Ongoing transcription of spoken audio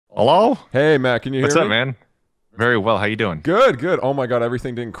Hello? Hey, Matt, can you What's hear up, me? man? Very well. How you doing? Good, good. Oh my God,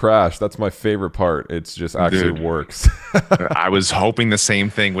 everything didn't crash. That's my favorite part. It's just actually Dude, works. I was hoping the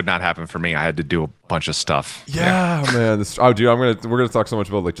same thing would not happen for me. I had to do a bunch of stuff. Yeah. Yeah, man. Oh, dude, we're gonna talk so much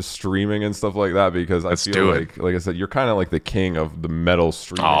about like just streaming and stuff like that because I Let's feel do it. like I said, you're kind of like the king of the metal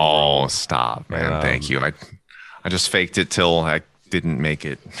streaming Oh, world. stop, And, man. Thank you. I just faked it till I didn't make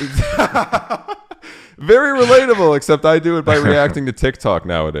it. very relatable, except I do it by reacting to TikTok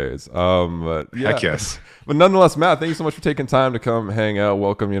nowadays. But yeah. Heck yes. But nonetheless, Matt, thank you so much for taking time to come hang out.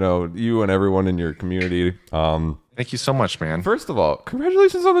 Welcome, you and everyone in your community. Thank you so much, man. First of all,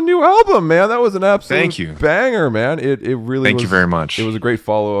 congratulations on the new album, man. That was an absolute Thank you. banger, man. It really Thank was, you very much. It was a great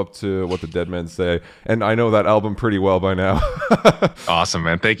follow-up to What the Dead Men Say. And I know that album pretty well by now. Awesome,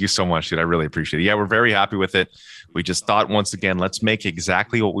 man. Thank you so much, dude. I really appreciate it. Yeah, we're very happy with it. We just thought once again, let's make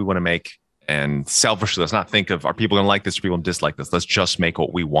exactly what we want to make. And selfishly, let's not think of, are people going to like this or people going to dislike this? Let's just make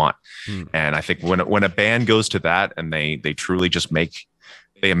what we want. And I think when a band goes to that and they truly just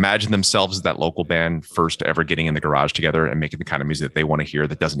they imagine themselves as that local band first ever getting in the garage together and making the kind of music that they want to hear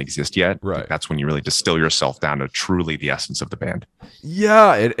that doesn't exist yet. Right. That's when you really distill yourself down to truly the essence of the band.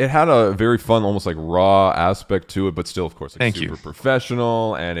 Yeah, it had a very fun, almost like raw aspect to it, but still, of course, like Thank super you.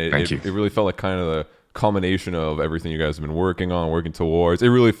 professional. And Thank you. it really felt like kind of the culmination of everything you guys have been working on, working towards. It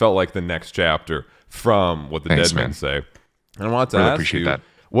really felt like the next chapter from What the Thanks, Dead Men man. Say. And I wanted to Really ask appreciate you, that.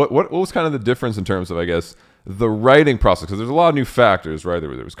 what was kind of the difference in terms of, I guess, the writing process? Because there's a lot of new factors, right? There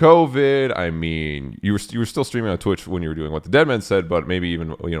was COVID. I mean, you were still streaming on Twitch when you were doing What the Dead Men Said, but maybe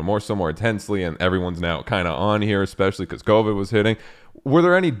even more intensely. And everyone's now kind of on here, especially because COVID was hitting. Were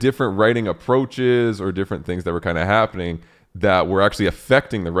there any different writing approaches or different things that were kind of happening that were actually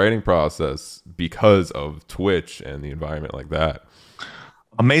affecting the writing process because of Twitch and the environment like that?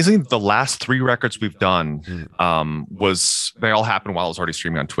 Amazing. The last 3 records we've done they all happened while I was already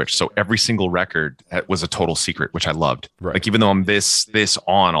streaming on Twitch. So every single record was a total secret, which I loved. Right. Like, even though I'm this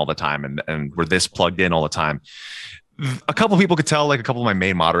on all the time and we're this plugged in all the time, a couple of people could tell, like a couple of my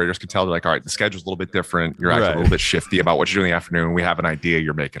main moderators could tell, they're like, all right, the schedule's a little bit different. You're actually Right. a little bit shifty about what you're doing in the afternoon. We have an idea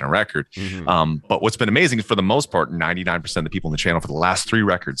you're making a record. But what's been amazing is, for the most part, 99% of the people in the channel for the last 3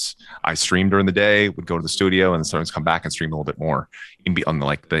 records, I streamed during the day, would go to the studio, and then sometimes come back and stream a little bit more on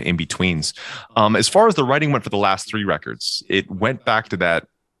like the in-betweens. As far as the writing went for the last 3 records, it went back to that.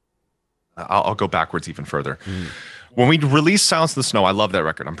 I'll go backwards even further. When we released Silence in the Snow, I love that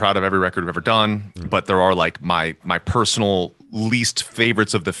record. I'm proud of every record we've ever done, but there are like my personal least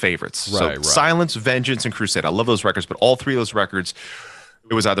favorites of the favorites. Right. Silence, Vengeance, and Crusade. I love those records, but all 3 of those records,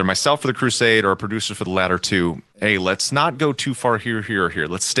 it was either myself for the Crusade or a producer for the latter 2. Hey, let's not go too far here, or here.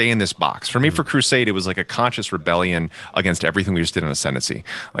 Let's stay in this box. For me, for Crusade, it was like a conscious rebellion against everything we just did in Ascendancy.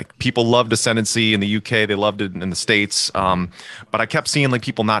 Like, people loved Ascendancy in the UK, they loved it in the States. But I kept seeing like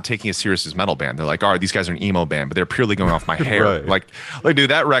people not taking us serious as metal band. They're like, all right, these guys are an emo band, but they're purely going off my hair. Right. Like,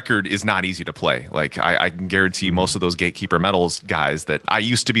 dude, that record is not easy to play. Like, I can guarantee you most of those Gatekeeper Metals guys, that I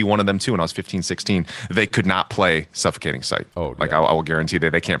used to be one of them too when I was 15, 16, they could not play Suffocating Sight. Oh, like, yeah. I will guarantee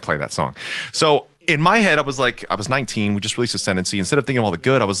they can't play that song. So in my head, I was like, I was 19. We just released Ascendancy. Instead of thinking of all the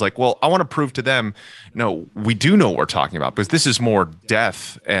good, I was like, well, I want to prove to them, no, we do know what we're talking about, because this is more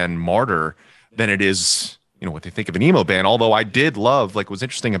death and martyr than it is, what they think of an emo band. Although I did love, like, what's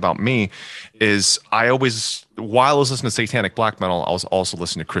interesting about me is I always, while I was listening to satanic black metal, I was also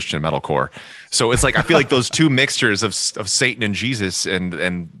listening to Christian metalcore. So it's like, I feel like those 2 mixtures of Satan and Jesus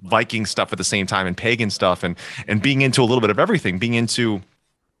and Viking stuff at the same time, and pagan stuff, and being into a little bit of everything, being into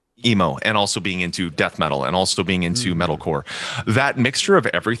emo, and also being into death metal, and also being into metalcore, that mixture of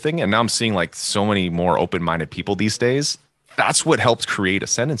everything. And now I'm seeing like so many more open-minded people these days. That's what helped create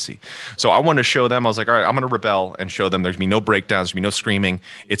Ascendancy. So I wanted to show them, I was like, all right, I'm going to rebel and show them there's going to be no breakdowns, there's going to be no screaming.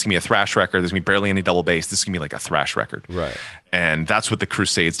 It's going to be a thrash record. There's going to be barely any double bass. This is going to be like a thrash record. Right. And that's what the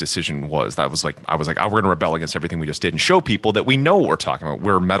Crusades decision was. I was like, oh, we're going to rebel against everything we just did and show people that we know what we're talking about.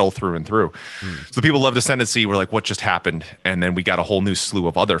 We're metal through and through. So people loved Ascendancy. We're like, what just happened? And then we got a whole new slew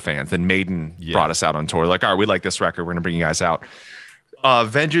of other fans. Then Maiden brought us out on tour. Like, all right, we like this record. We're going to bring you guys out.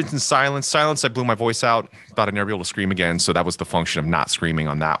 Vengeance and Silence, I blew my voice out. Thought I'd never be able to scream again. So that was the function of not screaming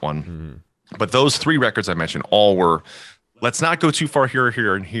on that one. But those 3 records I mentioned all were, let's not go too far here,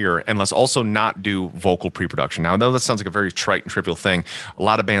 and here, and let's also not do vocal pre-production. Now, I know that sounds like a very trite and trivial thing. A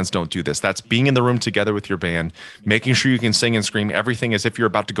lot of bands don't do this. That's being in the room together with your band, making sure you can sing and scream everything as if you're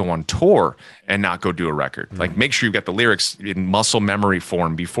about to go on tour and not go do a record. Like, make sure you've got the lyrics in muscle memory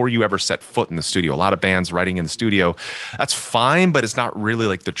form before you ever set foot in the studio. A lot of bands writing in the studio, that's fine, but it's not really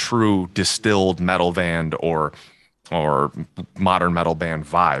like the true distilled metal band or modern metal band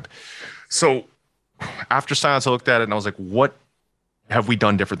vibe. So after Silence, I looked at it and I was like, what have we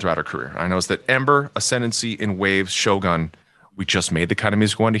done different throughout our career? I noticed that Ember, Ascendancy, and Waves, Shogun, we just made the kind of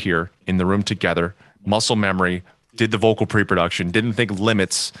music we wanted to hear in the room together, muscle memory, did the vocal pre-production, didn't think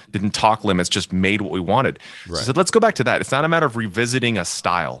limits, didn't talk limits, just made what we wanted. Right. So I said, let's go back to that. It's not a matter of revisiting a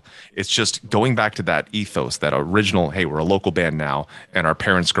style. It's just going back to that ethos, that original, hey, we're a local band now in our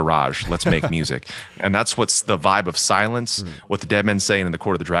parents' garage. Let's make music. And that's what's the vibe of Silence, what the Dead Men Say in the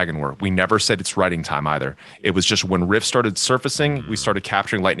Court of the Dragon were. We never said it's writing time either. It was just when riffs started surfacing, we started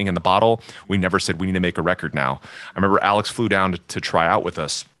capturing lightning in the bottle. We never said we need to make a record now. I remember Alex flew down to try out with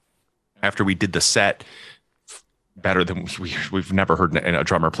us after we did the set. Better than we've never heard a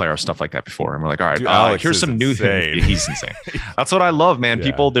drummer play or stuff like that before. And we're like, all right, Dude, here's some new things. He's insane. That's what I love, man. Yeah.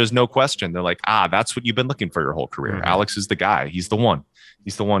 People, there's no question. They're like, that's what you've been looking for your whole career. Alex is the guy. He's the one.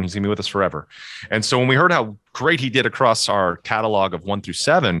 He's the one. He's gonna be with us forever. And so when we heard how great he did across our catalog of 1 through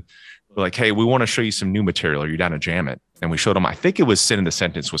 7, we're like, hey, we want to show you some new material. Are you down to jam it? And we showed him, I think it was Sin in the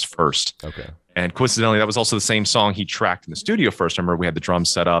Sentence was first. Okay. And coincidentally, that was also the same song he tracked in the studio first. I remember we had the drums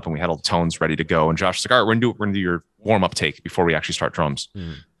set up and we had all the tones ready to go. And Josh was like, all right, we're gonna do your warm-up take before we actually start drums.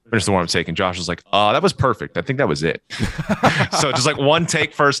 Finish the warm-up take. And Josh was like, that was perfect. I think that was it. So just like one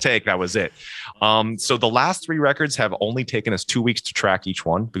take, first take, that was it. So the last 3 records have only taken us 2 weeks to track each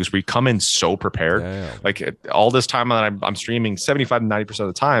one because we come in so prepared. Yeah. Like all this time that I'm streaming, 75 to 90% of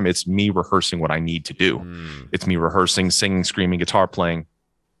the time, it's me rehearsing what I need to do. It's me rehearsing, singing, screaming, guitar playing,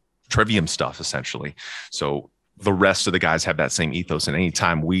 Trivium stuff, essentially. So the rest of the guys have that same ethos. And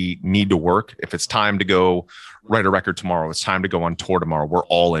anytime we need to work, if it's time to go write a record tomorrow, it's time to go on tour tomorrow, we're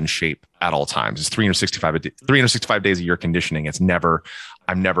all in shape at all times. It's 365 days a year conditioning.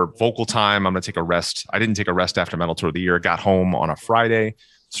 I'm never vocal time. I'm going to take a rest. I didn't take a rest after Metal Tour of the Year. Got home on a Friday,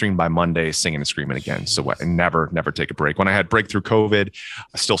 streamed by Monday, singing and screaming again. So I never take a break. When I had breakthrough COVID,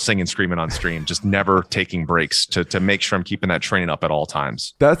 I still singing, screaming on stream, just never taking breaks to make sure I'm keeping that training up at all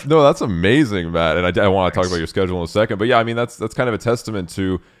times. That's amazing, Matt. And I want to talk about your schedule in a second, but yeah, I mean, that's kind of a testament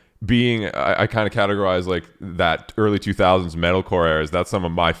to being, I kind of categorize like that early 2000s metalcore eras. That's some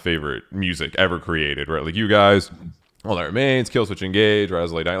of my favorite music ever created, right? Like you guys, All That Remains, Killswitch Engage,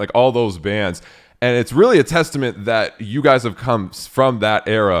 Rise of Late Night, like all those bands. And it's really a testament that you guys have come from that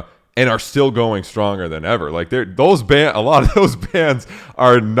era and are still going stronger than ever. Like a lot of those bands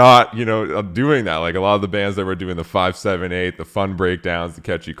are not, doing that. Like a lot of the bands that were doing the 5, 7, 8, the fun breakdowns, the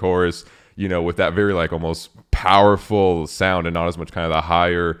catchy chorus, with that very like almost powerful sound and not as much kind of the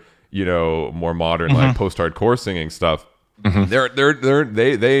higher, more modern like post-hardcore singing stuff. They're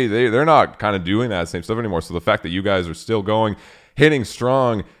not kind of doing that same stuff anymore. So the fact that you guys are still going, hitting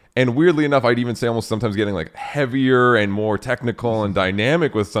strong. And weirdly enough, I'd even say almost sometimes getting like heavier and more technical and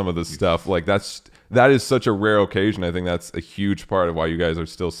dynamic with some of the stuff. Like that is such a rare occasion. I think that's a huge part of why you guys are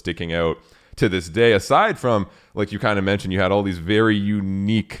still sticking out to this day. Aside from, like you kind of mentioned, you had all these very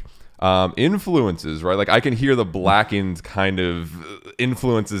unique influences, right? Like I can hear the Blackened kind of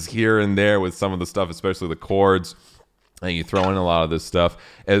influences here and there with some of the stuff, especially the chords. And you throw in a lot of this stuff,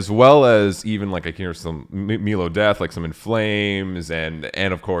 as well as even like I can hear some Milo Death, like some In Flames, and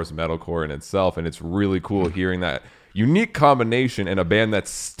of course metalcore in itself. And it's really cool hearing that unique combination in a band that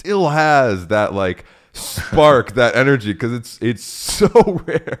still has that like spark, that energy, because it's so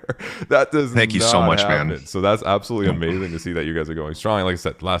rare. That does Thank you so much, happen. Man. So that's absolutely amazing to see that you guys are going strong. Like I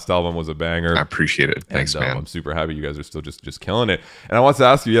said, last album was a banger. I appreciate it. Thanks, man. I'm super happy you guys are still just killing it. And I want to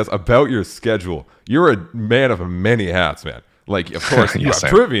ask you, yes, about your schedule. You're a man of many hats, man. Like, of course, you have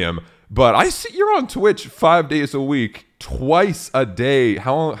Trivium, but I see you're on Twitch 5 days a week, twice a day.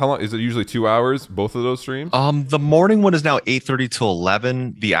 How long is it? Usually 2 hours, both of those streams? The morning one is now 8:30 to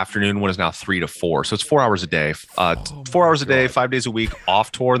 11. The afternoon one is now 3 to 4. So it's 4 hours a day. 4 hours a day, 5 days a week.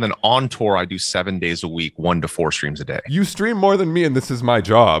 Off tour, and then on tour, I do 7 days a week, 1 to 4 streams a day. You stream more than me, and this is my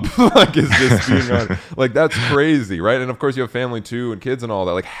job. Like, is this being on? Like, that's crazy, right? And of course, you have family too, and kids and all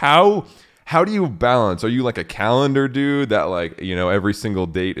that. Like, how do you balance? Are you like a calendar dude that like, every single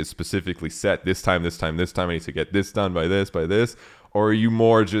date is specifically set this time, I need to get this done by this? Or are you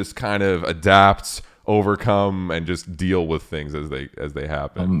more just kind of adapt, overcome, and just deal with things as they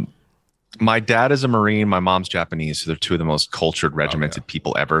happen? My dad is a Marine. My mom's Japanese. So they're two of the most cultured, regimented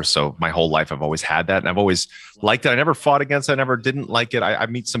people ever. So my whole life, I've always had that. And I've always liked it. I never fought against it. I never didn't like it. I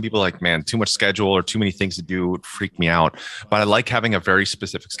meet some people like, man, too much schedule or too many things to do would freak me out. But I like having a very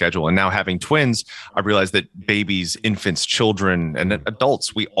specific schedule. And now having twins, I realize that babies, infants, children, and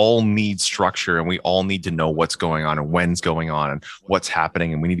adults, we all need structure and we all need to know what's going on and when's going on and what's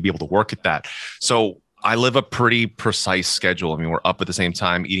happening. And we need to be able to work at that. So I live a pretty precise schedule. I mean, we're up at the same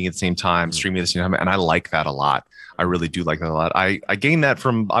time, eating at the same time, streaming at the same time, and I like that a lot. I really do like that a lot. I gained that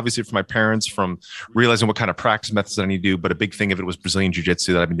from obviously from my parents, from realizing what kind of practice methods I need to do. But a big thing of it was Brazilian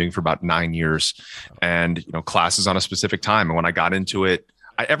Jiu-Jitsu that I've been doing for about 9 years, and classes on a specific time. And when I got into it,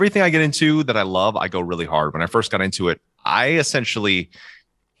 everything I get into that I love, I go really hard. When I first got into it, I essentially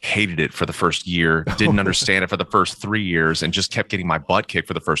hated it for the first year, didn't understand it for the first 3 years, and just kept getting my butt kicked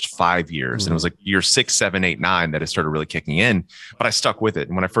for the first 5 years. And it was like year 6, 7, 8, 9 that it started really kicking in, but I stuck with it.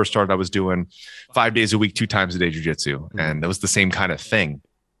 And when I first started, I was doing 5 days a week, 2 times a day jiu-jitsu. And that was the same kind of thing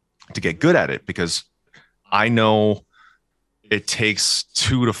to get good at it, because I know it takes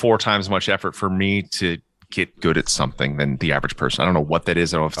 2 to 4 times as much effort for me to get good at something than the average person. I don't know what that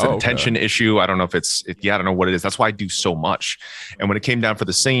is. I don't know if it's an attention issue. I don't know if I don't know what it is. That's why I do so much. And when it came down for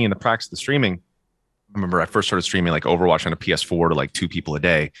the singing and the practice of the streaming, I remember I first started streaming like Overwatch on a PS4 to like 2 people a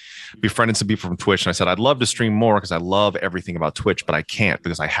day. Befriended some people from Twitch, and I said, I'd love to stream more because I love everything about Twitch, but I can't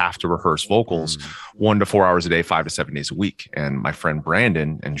because I have to rehearse vocals 1 to 4 hours a day, 5 to 7 days a week. And my friend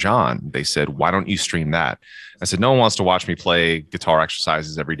Brandon and John, they said, why don't you stream that? I said, no one wants to watch me play guitar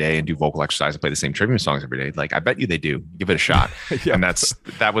exercises every day and do vocal exercise and play the same Trivium songs every day. Like, I bet you they do. Give it a shot. And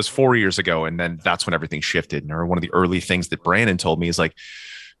that was 4 years ago. And then that's when everything shifted. And one of the early things that Brandon told me is like,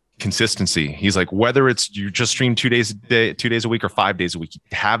 consistency. He's like, whether it's you just stream 2 days a day, 2 days a week, or 5 days a week,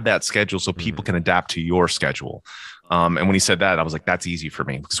 have that schedule so people can adapt to your schedule. And when he said that, I was like, that's easy for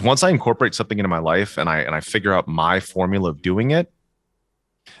me, because once I incorporate something into my life and I figure out my formula of doing it,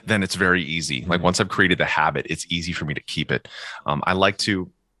 then it's very easy. Like, once I've created the habit, it's easy for me to keep it. I like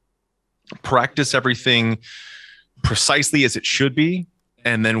to practice everything precisely as it should be.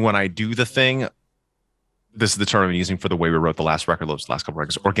 And then when I do the thing, this is the term I'm using for the way we wrote the last record, the last couple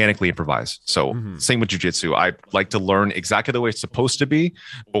records, organically improvise. So same with jiu-jitsu. I like to learn exactly the way it's supposed to be,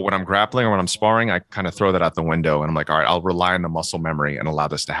 but when I'm grappling or when I'm sparring, I kind of throw that out the window, and I'm like, all right, I'll rely on the muscle memory and allow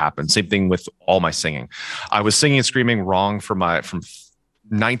this to happen. Same thing with all my singing. I was singing and screaming wrong from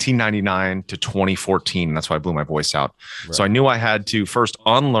 1999 to 2014. And that's why I blew my voice out. Right. So I knew I had to first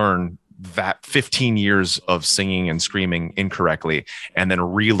unlearn that 15 years of singing and screaming incorrectly, and then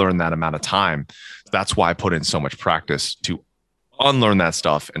relearn that amount of time. That's why I put in so much practice to unlearn that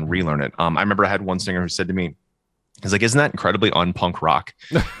stuff and relearn it. I remember I had one singer who said to me, he's like, isn't that incredibly un-punk rock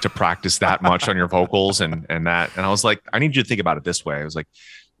to practice that much on your vocals and that? And I was like, I need you to think about it this way. I was like,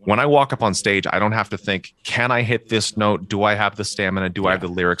 when I walk up on stage, I don't have to think, can I hit this note? Do I have the stamina? Do I have the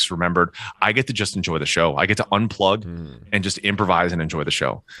lyrics remembered? I get to just enjoy the show. I get to unplug and just improvise and enjoy the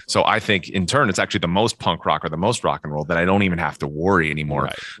show. So I think in turn, it's actually the most punk rock or the most rock and roll that I don't even have to worry anymore.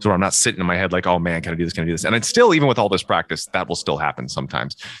 Right. So I'm not sitting in my head like, oh man, can I do this? Can I do this? And it's still, even with all this practice, that will still happen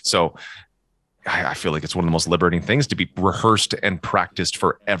sometimes. So I feel like it's one of the most liberating things to be rehearsed and practiced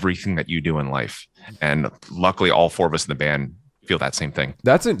for everything that you do in life. And luckily, all 4 of us in the band feel that same thing.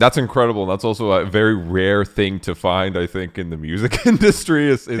 That's incredible. And that's also a very rare thing to find, I think, in the music industry.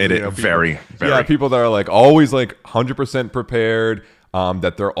 Is people, very. Yeah, people that are like always like 100% prepared,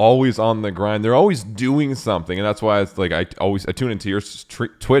 that they're always on the grind. They're always doing something. And that's why it's like I tune into your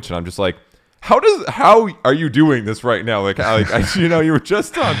Twitch and I'm just like, how are you doing this right now? You were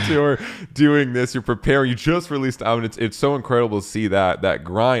just on tour doing this. You're preparing. You just released out. It's so incredible to see that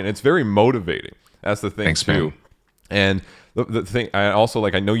grind. It's very motivating. That's the thing. Thanks, too. Man. And the thing, I also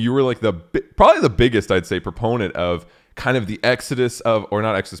I know you were like probably the biggest, I'd say, proponent of kind of the exodus of, or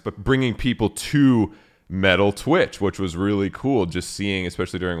not exodus, but bringing people to metal Twitch, which was really cool. Just seeing,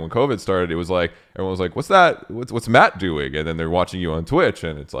 especially during when COVID started, it was like everyone was like, "What's that? What's Matt doing?" And then they're watching you on Twitch,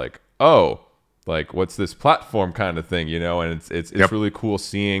 and it's like, "Oh, like what's this platform kind of thing?" And it's really cool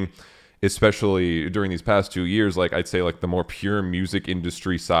seeing, especially during these past 2 years, like I'd say, like the more pure music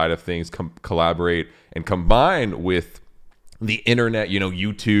industry side of things collaborate and combine with the internet,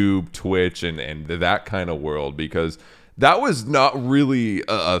 YouTube, Twitch, and that kind of world, because that was not really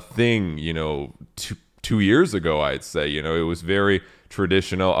a thing, 2 years ago, I'd say. It was very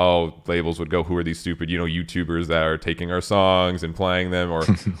traditional. Oh, labels would go, who are these stupid, YouTubers that are taking our songs and playing them, or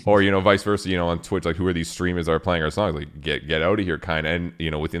vice versa, on Twitch, like, who are these streamers that are playing our songs? Like, get out of here, kind of.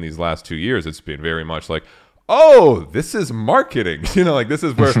 And, within these last 2 years, it's been very much like, oh, this is marketing. This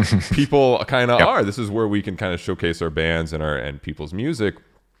is where people kind of are. This is where we can kind of showcase our bands and people's music.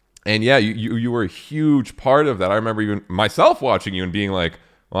 And yeah, you were a huge part of that. I remember even myself watching you and being like,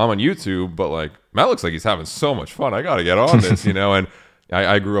 well, I'm on YouTube, but like, Matt looks like he's having so much fun. I got to get on this, And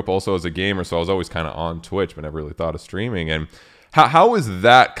I grew up also as a gamer, so I was always kind of on Twitch, but never really thought of streaming. And how is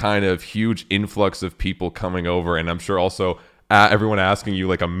that kind of huge influx of people coming over? And I'm sure also everyone asking you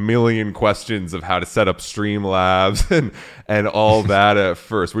like a million questions of how to set up Streamlabs and all that at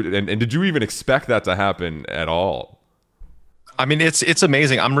first. And did you even expect that to happen at all? I mean, it's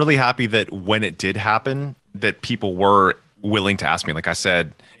amazing. I'm really happy that when it did happen, that people were willing to ask me. Like I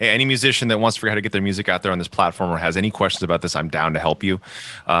said, hey, any musician that wants to figure out how to get their music out there on this platform or has any questions about this, I'm down to help you.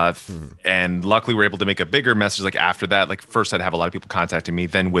 And luckily, we're able to make a bigger message. Like after that, like first I'd have a lot of people contacting me.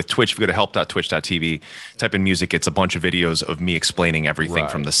 Then with Twitch, if you go to help.twitch.tv, type in music, it's a bunch of videos of me explaining everything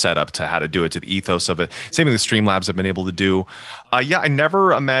from the setup to how to do it to the ethos of it. Same with the Streamlabs I've been able to do. Yeah, I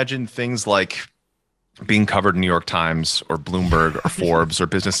never imagined things like being covered in New York Times or Bloomberg or Forbes or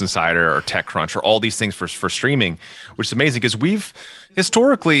Business Insider or TechCrunch or all these things for streaming, which is amazing because we've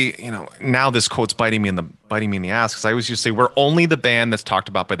historically, now this quote's biting me in the ass because I always used to say we're only the band that's talked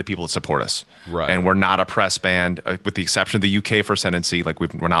about by the people that support us, right? And we're not a press band, with the exception of the UK for Ascendancy. Like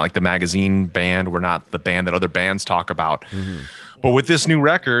we're not like the magazine band, we're not the band that other bands talk about. But with this new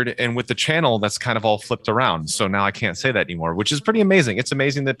record and with the channel, that's kind of all flipped around. So now I can't say that anymore, which is pretty amazing. It's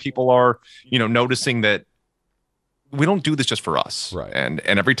amazing that people are, noticing that we don't do this just for us. Right. And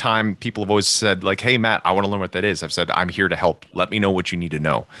every time people have always said like, hey, Matt, I want to learn what that is. I've said, I'm here to help. Let me know what you need to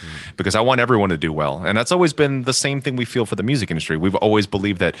know because I want everyone to do well. And that's always been the same thing we feel for the music industry. We've always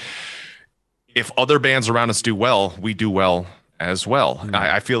believed that if other bands around us do well, we do well as well.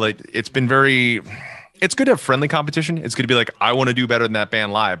 I feel like it's been it's good to have friendly competition. It's good to be like, I want to do better than that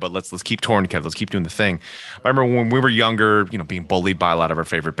band live, but let's keep touring together. Let's keep doing the thing. I remember when we were younger, being bullied by a lot of our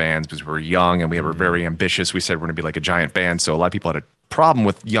favorite bands because we were young and we were very ambitious. We said we're going to be like a giant band. So a lot of people had a problem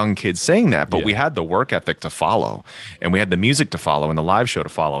with young kids saying that, but we had the work ethic to follow and we had the music to follow and the live show to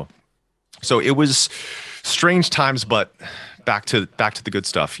follow. So it was strange times, but back to the good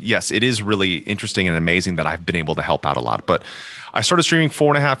stuff. Yes, it is really interesting and amazing that I've been able to help out a lot, but I started streaming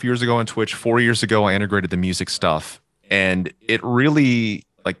 4.5 years ago on Twitch. 4 years ago, I integrated the music stuff, and it really,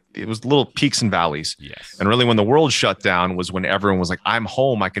 it was little peaks and valleys. Yes. And really when the world shut down was when everyone was like, I'm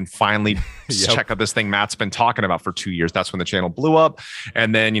home. I can finally check out this thing Matt's been talking about for 2 years. That's when the channel blew up.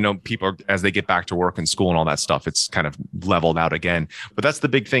 And then, people, as they get back to work and school and all that stuff, it's kind of leveled out again. But that's the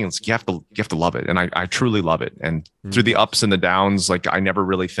big thing. It's you have to love it. And I truly love it. And through the ups and the downs, I never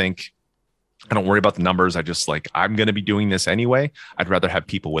really think, I don't worry about the numbers. I just I'm going to be doing this anyway. I'd rather have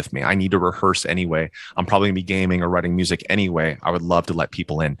people with me. I need to rehearse anyway. I'm probably going to be gaming or writing music anyway. I would love to let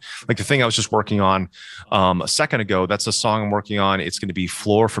people in. Like the thing I was just working on a second ago, that's a song I'm working on. It's going to be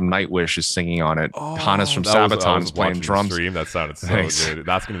Floor from Nightwish is singing on it. Hannes from Sabaton is playing drums. That sounded so good.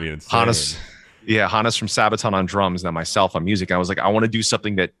 That's going to be insane. Hannes from Sabaton on drums, and then myself on music. And I was like, I want to do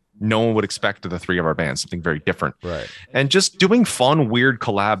something that no one would expect of the three of our bands, something very different. Right. And just doing fun, weird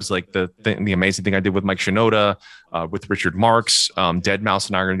collabs like the amazing thing I did with Mike Shinoda, with Richard Marks, Dead Mouse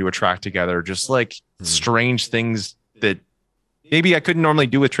and I are going to do a track together. Just strange things that maybe I couldn't normally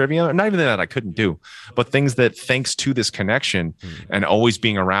do with Trivium. Not even that I couldn't do, but things that thanks to this connection and always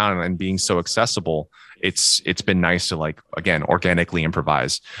being around and being so accessible, it's been nice to again, organically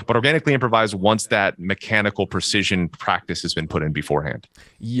improvise, but organically improvise once that mechanical precision practice has been put in beforehand.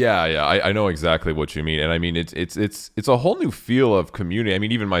 Yeah. I know exactly what you mean. And I mean, it's a whole new feel of community. I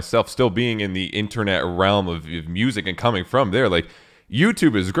mean, even myself still being in the internet realm of music and coming from there,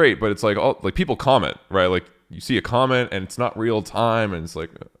 YouTube is great, but it's people comment, right? You see a comment and it's not real time and it's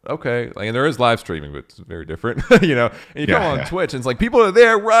okay. And there is live streaming, but it's very different, And you come on Twitch and it's people are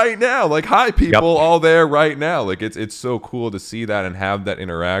there right now. Hi people, all there right now. It's so cool to see that and have that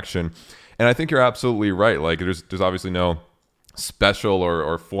interaction. And I think you're absolutely right. There's obviously no special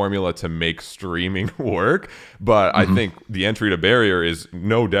or formula to make streaming work, but I think the entry to barrier is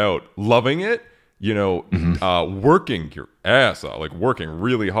no doubt loving it, working your ass off, working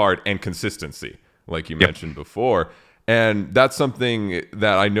really hard and consistency. Like you mentioned before. And that's something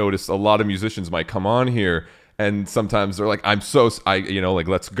that I noticed a lot of musicians might come on here and sometimes they're like,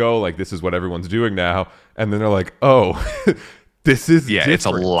 let's go. This is what everyone's doing now. And then they're like, oh, this is different. It's a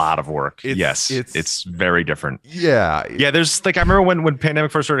lot of work. It's very different. Yeah. There's I remember when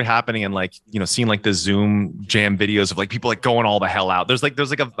pandemic first started happening and seeing the Zoom jam videos of people going all the hell out. There's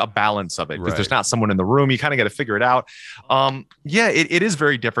a balance of it because there's not someone in the room. You kind of got to figure it out. It is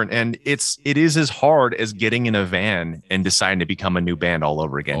very different, and it is as hard as getting in a van and deciding to become a new band all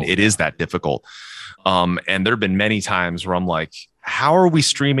over again. It is that difficult. And there have been many times where I'm like, how are we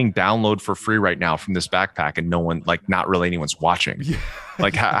streaming download for free right now from this backpack and no one, not really anyone's watching?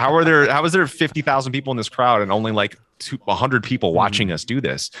 How is there 50,000 people in this crowd and only 100 people watching us do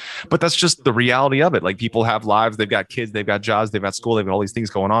this? But that's just the reality of it. People have lives, they've got kids, they've got jobs, they've got school, they've got all these things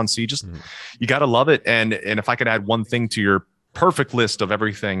going on. So you got to love it. And if I could add one thing to your perfect list of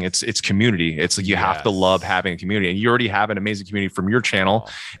everything. It's community. It's like you have to love having a community, and you already have an amazing community from your channel.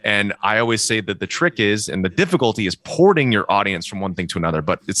 And I always say that the trick is, and the difficulty is porting your audience from one thing to another.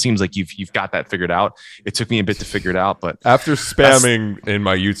 But it seems like you've got that figured out. It took me a bit to figure it out, but after spamming in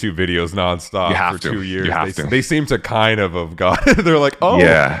my YouTube videos nonstop for 2 years, they seem to kind of have got it. They're like, oh,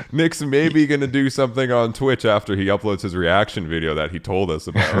 yeah, Nick's maybe going to do something on Twitch after he uploads his reaction video that he told us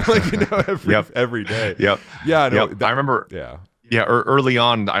about, like, you know, every day. Yeah, no, I remember. Early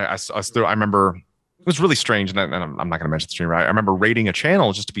on, I remember it was really strange, and I'm not going to mention the streamer. I remember raiding a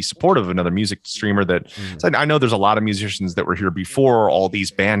channel just to be supportive of another music streamer that I know there's a lot of musicians that were here before all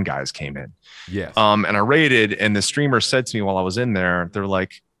these band guys came in. Yes. And I raided, and the streamer said to me while I was in there, they're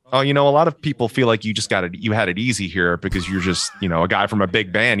like, oh, you know, a lot of people feel like you had it easy here because you're just, you know, a guy from a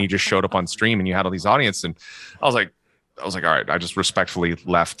big band. You just showed up on stream and you had all these audience. And I was like, all right, I just respectfully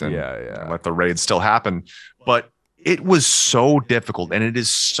left and let the raid still happen. But it was so difficult, and it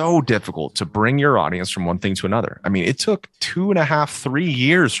is so difficult to bring your audience from one thing to another. I mean, it took 2.5, 3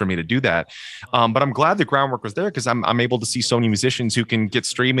 years for me to do that. But I'm glad the groundwork was there, because I'm able to see so many musicians who can get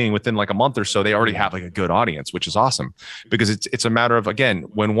streaming within like a month or so. They already have like a good audience, which is awesome, because it's a matter of, again,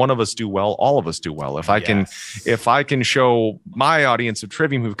 when one of us do well, all of us do well. If I can show my audience of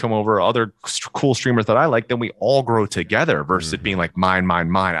Trivium who've come over, other cool streamers that I like, then we all grow together versus it being like mine.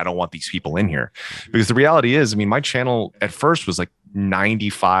 I don't want these people in here, because the reality is, I mean, my channel at first was like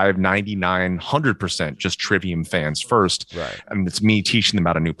 95, 99, 100% just Trivium fans first. Right. And it's me teaching them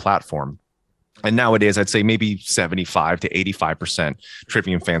about a new platform. And nowadays, I'd say maybe 75 to 85%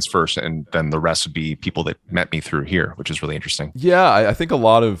 Trivium fans first, and then the rest would be people that met me through here, which is really interesting. Yeah, I think a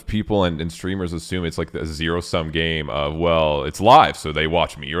lot of people and streamers assume it's like a zero-sum game of, well, it's live, so they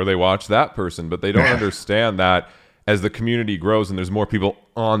watch me or they watch that person, but they don't understand that as the community grows and there's more people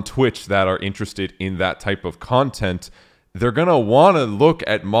on Twitch that are interested in that type of content, they're going to want to look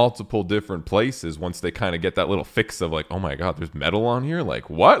at multiple different places once they kind of get that little fix of like, oh my God, there's metal on here? Like,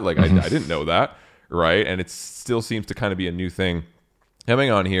 what? Like, I didn't know that, right? And it still seems to kind of be a new thing coming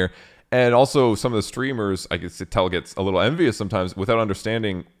on here. And also some of the streamers, I guess, gets a little envious sometimes without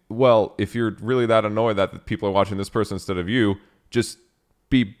understanding, well, if you're really that annoyed that people are watching this person instead of you, just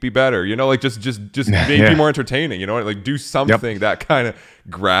be better, you know, like just be more entertaining, you know, like do something that kind of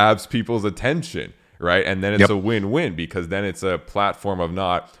grabs people's attention, right? And then it's a win-win, because then it's a platform of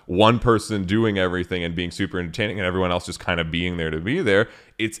not one person doing everything and being super entertaining and everyone else just kind of being there to be there.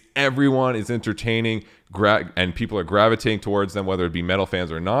 It's everyone is entertaining, and people are gravitating towards them, whether it be metal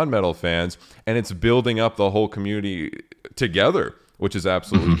fans or non-metal fans, and it's building up the whole community together, which is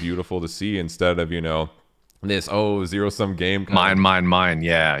absolutely beautiful to see, instead of, you know, this zero-sum game mine.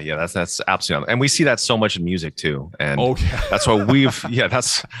 Yeah, that's absolutely, and we see that so much in music too. And that's why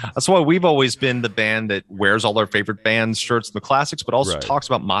that's why we've always been the band that wears all our favorite bands shirts and the classics, but also talks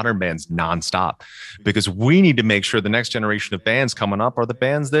about modern bands nonstop, because we need to make sure the next generation of bands coming up are the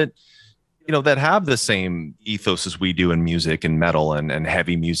bands that, you know, that have the same ethos as we do in music and metal and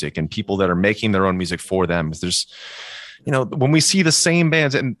heavy music, and people that are making their own music for them. There's, you know, when we see the same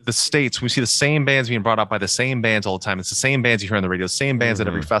bands in the States, we see the same bands being brought up by the same bands all the time. It's the same bands you hear on the radio, the same bands at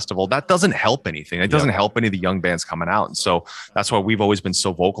every festival. That doesn't help anything. It doesn't help any of the young bands coming out. And so that's why we've always been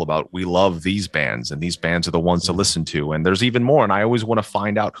so vocal about, we love these bands, and these bands are the ones to listen to. And there's even more. And I always want to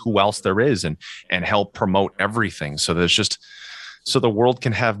find out who else there is and help promote everything. So there's just, so the world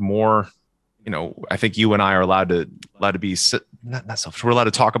can have more. You know, I think you and I are allowed to be not selfish. We're allowed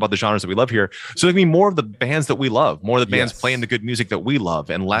to talk about the genres that we love here. So there can be more of the bands that we love, more of the bands playing the good music that we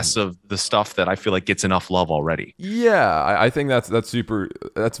love, and less of the stuff that I feel like gets enough love already. Yeah, I think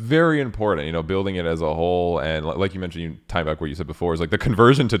that's very important. You know, building it as a whole, and like you mentioned, you time back what you said before is like the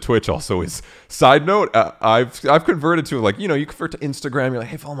conversion to Twitch also is. Side note, I've converted to, like, you know, you convert to Instagram. You're like,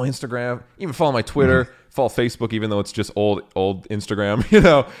 hey, follow my Instagram, even follow my Twitter. Follow Facebook, even though it's just old Instagram, you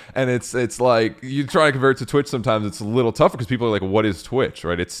know, and it's like you try to convert to Twitch. Sometimes it's a little tougher because people are like, what is Twitch,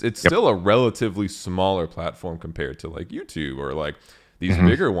 right? It's still a relatively smaller platform compared to like YouTube or like these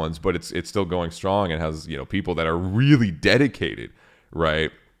bigger ones, but it's still going strong and has, you know, people that are really dedicated, right?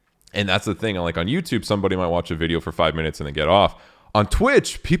 And that's the thing. Like on YouTube, somebody might watch a video for 5 minutes and then get off. On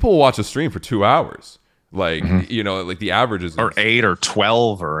Twitch, people will watch a stream for 2 hours. Like, you know, like the average is, or 8 or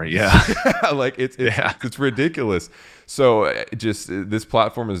 12 or like it's ridiculous. So just this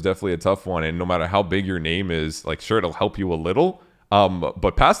platform is definitely a tough one. And no matter how big your name is, like, sure, it'll help you a little.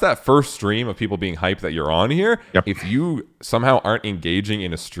 But past that first stream of people being hyped that you're on here, if you somehow aren't engaging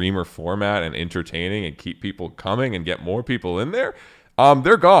in a streamer format and entertaining and keep people coming and get more people in there,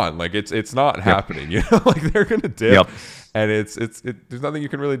 they're gone. Like it's not happening, you know, like they're gonna dip, and there's nothing you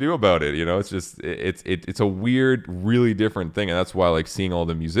can really do about it, you know. It's just it's a weird, really different thing, and that's why like seeing all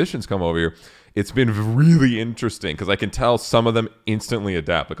the musicians come over here, it's been really interesting because I can tell some of them instantly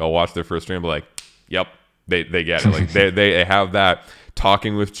adapt. Like I'll watch their first stream, and be like, yep, they get it. Like they have that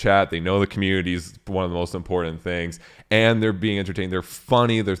talking with chat. They know the community is one of the most important things, and they're being entertained. They're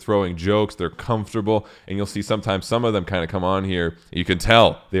funny. They're throwing jokes. They're comfortable. And you'll see sometimes some of them kind of come on here. You can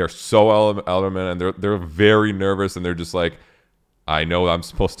tell they are so element, and they're very nervous, and they're just like, I know I'm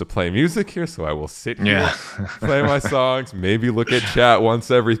supposed to play music here, so I will sit here, play my songs, maybe look at chat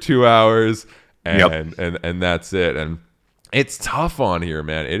once every 2 hours, and that's it. And it's tough on here,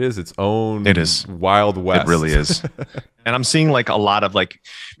 man. It is its own Wild West. It really is. And I'm seeing like a lot of like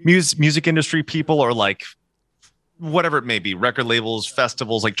music industry people, or like whatever it may be, record labels,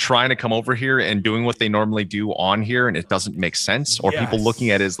 festivals, like trying to come over here and doing what they normally do on here, and it doesn't make sense. Or people looking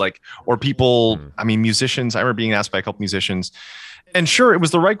at it as like, or people, I mean, musicians. I remember being asked by a couple musicians, and sure, it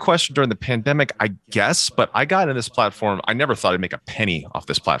was the right question during the pandemic, I guess, but I got in this platform. I never thought I'd make a penny off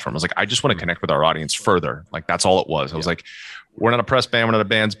this platform. I was like, I just want to connect with our audience further. Like, that's all it was. I was like, we're not a press band. We're not a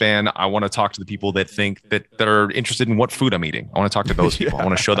band's band. I want to talk to the people that think that are interested in what food I'm eating. I want to talk to those people. I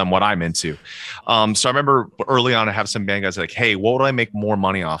want to show them what I'm into. So I remember early on, I have some band guys like, hey, what would I make more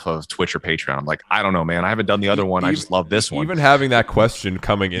money off of Twitch or Patreon? I'm like, I don't know, man. I haven't done the other one. I just love this one. Even having that question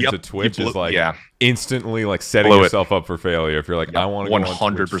coming into Twitch is like instantly like setting yourself up for failure. If you're like, I want to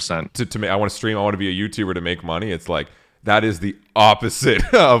 100% to make, I want to stream. I want to be a YouTuber to make money. It's like, that is the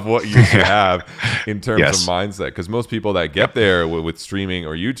opposite of what you should have in terms of mindset. Because most people that get there with streaming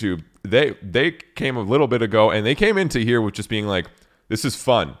or YouTube, they came a little bit ago, and they came into here with just being like, this is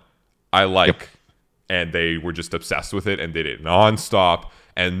fun. I like. And they were just obsessed with it and did it nonstop.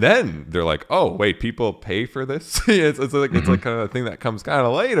 And then they're like, oh, wait, people pay for this? it's like it's like kind of a thing that comes kind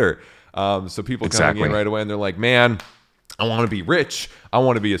of later. So people coming in right away, and they're like, man, I want to be rich. I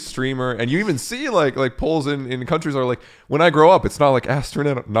want to be a streamer. And you even see like polls in countries are like, when I grow up, it's not like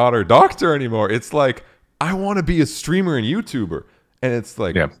astronaut or doctor anymore. It's like, I want to be a streamer and YouTuber. And it's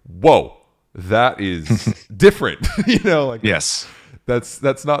like, whoa, that is different. You know, like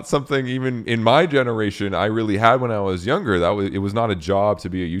that's not something even in my generation I really had when I was younger. It was not a job to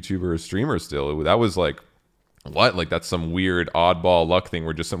be a YouTuber or streamer still. That was like, what? Like, that's some weird oddball luck thing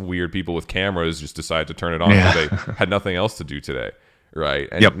where just some weird people with cameras just decide to turn it on because they had nothing else to do today, right?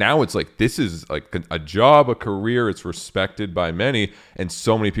 And now it's like, this is like a job, a career. It's respected by many, and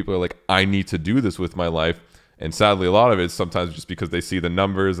so many people are like, I need to do this with my life. And sadly, a lot of it's sometimes just because they see the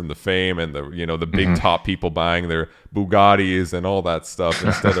numbers and the fame and the, you know, the big top people buying their Bugattis and all that stuff,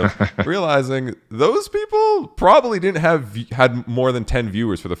 instead of realizing those people probably didn't had more than 10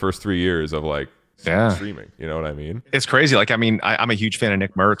 viewers for the first 3 years of like streaming. You know what I mean? It's crazy. Like, I mean, I'm a huge fan of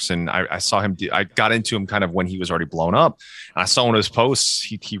Nick Merckx, and I saw him I got into him kind of when he was already blown up. And I saw one of his posts.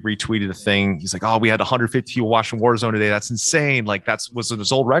 He retweeted a thing. He's like, oh, we had 150 people watching Warzone today. That's insane. Like, was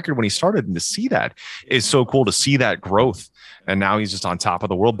his old record when he started. And to see that is so cool, to see that growth. And now he's just on top of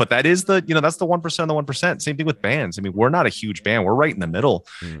the world. But that is that's the 1% of the 1%. Same thing with bands. I mean, we're not a huge band. We're right in the middle.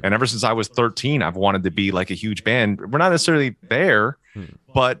 And ever since I was 13, I've wanted to be like a huge band. We're not necessarily there,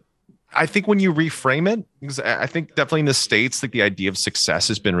 but I think when you reframe it, because I think definitely in the States, like the idea of success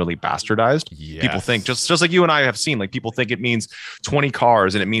has been really bastardized. People think just like you and I have seen, like people think it means 20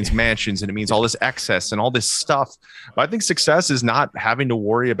 cars and it means mansions and it means all this excess and all this stuff. But I think success is not having to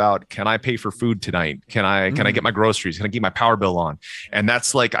worry about, can I pay for food tonight? Can I get my groceries? Can I keep my power bill on? And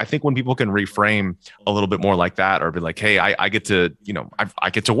that's like, I think when people can reframe a little bit more like that, or be like, hey, I get to, I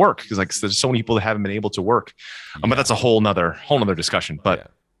get to work, because like there's so many people that haven't been able to work. But that's a whole nother discussion.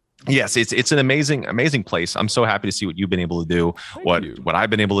 But yes, it's an amazing place. I'm so happy to see what you've been able to do, what I've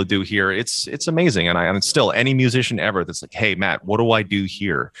been able to do here. It's amazing. And still, any musician ever that's like, hey, Matt, what do I do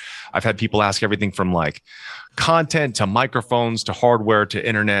here? I've had people ask everything from like content to microphones to hardware to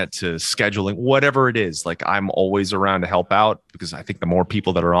internet to scheduling, whatever it is. Like, I'm always around to help out, because I think the more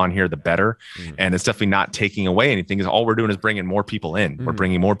people that are on here, the better. And it's definitely not taking away anything, because all we're doing is bringing more people in. We're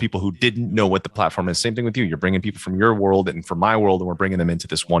bringing more people who didn't know what the platform is. Same thing with you. You're bringing people from your world and from my world, and we're bringing them into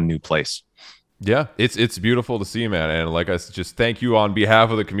this one new place. Yeah, it's beautiful to see, man. And like, I just thank you on behalf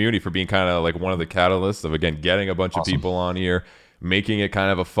of the community for being kind of like one of the catalysts of, again, getting a bunch of people on here, making it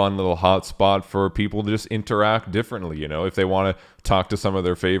kind of a fun little hot spot for people to just interact differently. If they want to talk to some of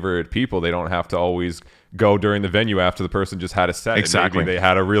their favorite people, they don't have to always go during the venue after the person just had a set. Exactly. And maybe they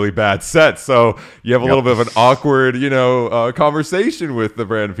had a really bad set. So you have a little bit of an awkward, conversation with the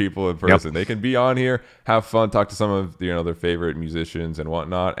brand people in person. They can be on here, have fun, talk to some of their favorite musicians and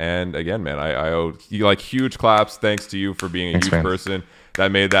whatnot. And again, man, I owe you like huge claps. Thanks to you for being a huge person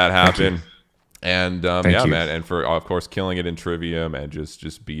that made that happen. And man, and for of course killing it in Trivium and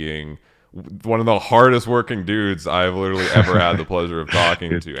just being one of the hardest working dudes I've literally ever had the pleasure of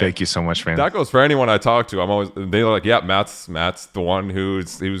talking to. Thank you so much, man. That goes for anyone I talk to. They're like, yeah, Matt's the one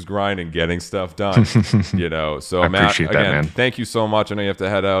who's grinding, getting stuff done. So I Matt, appreciate that, again, man. thank you so much. I know you have to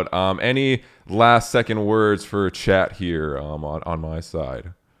head out. Any last second words for chat here on my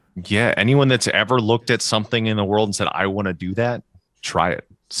side? Yeah, anyone that's ever looked at something in the world and said, I want to do that, try it.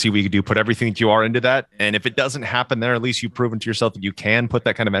 See what you can do. Put everything that you are into that. And if it doesn't happen there, at least you've proven to yourself that you can put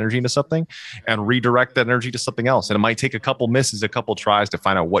that kind of energy into something and redirect that energy to something else. And it might take a couple misses, a couple tries to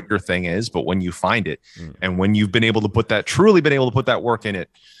find out what your thing is. But when you find it and when you've been able to put that work in it,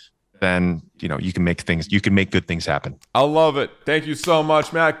 then you can make good things happen. I love it. Thank you so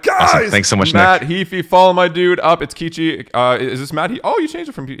much, Matt. Guys, awesome. Thanks so much, Matt Nick. Heafy. Follow my dude up. It's Kichi. Is this Matt? Oh, you changed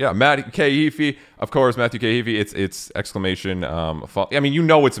it from Matt K Heafy. Of course, Matthew K Heafy. It's exclamation. I mean,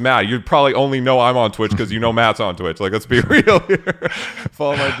 it's Matt. You'd probably only know I'm on Twitch because Matt's on Twitch. Like, let's be real here.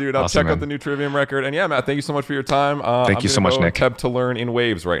 Follow my dude up. Awesome, check out the new Trivium record. And yeah, Matt, thank you so much for your time. Thank you so much, Nick. Attempt to learn in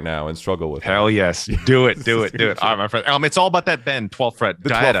waves right now and struggle with. Hell yes, do it. All right, my friend. It's all about that bend, 12th fret.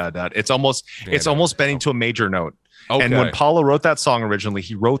 It's almost bending to a major note. Okay. And when Paulo wrote that song originally,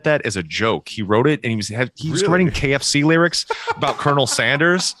 he wrote that as a joke. He wrote it and he was writing KFC lyrics about Colonel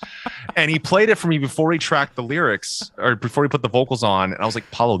Sanders. And he played it for me before he tracked the lyrics or before he put the vocals on. And I was like,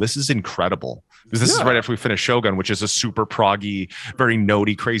 Paulo, this is incredible. This is right after we finished Shogun, which is a super proggy, very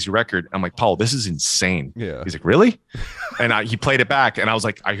notey, crazy record. I'm like, Paulo, this is insane. Yeah. He's like, really? And he played it back. And I was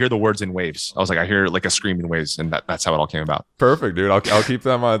like, I hear the words in waves. I was like, I hear like a scream in waves. And that's how it all came about. Perfect, dude. I'll keep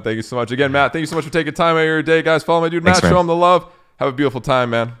them on. Thank you so much. Again, Matt, thank you so much for taking time out of your day, guys. Follow my dude, Matt. Show him the love. Have a beautiful time,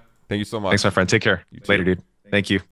 man. Thank you so much. Thanks, my friend. Take care. Later, dude. Thank you.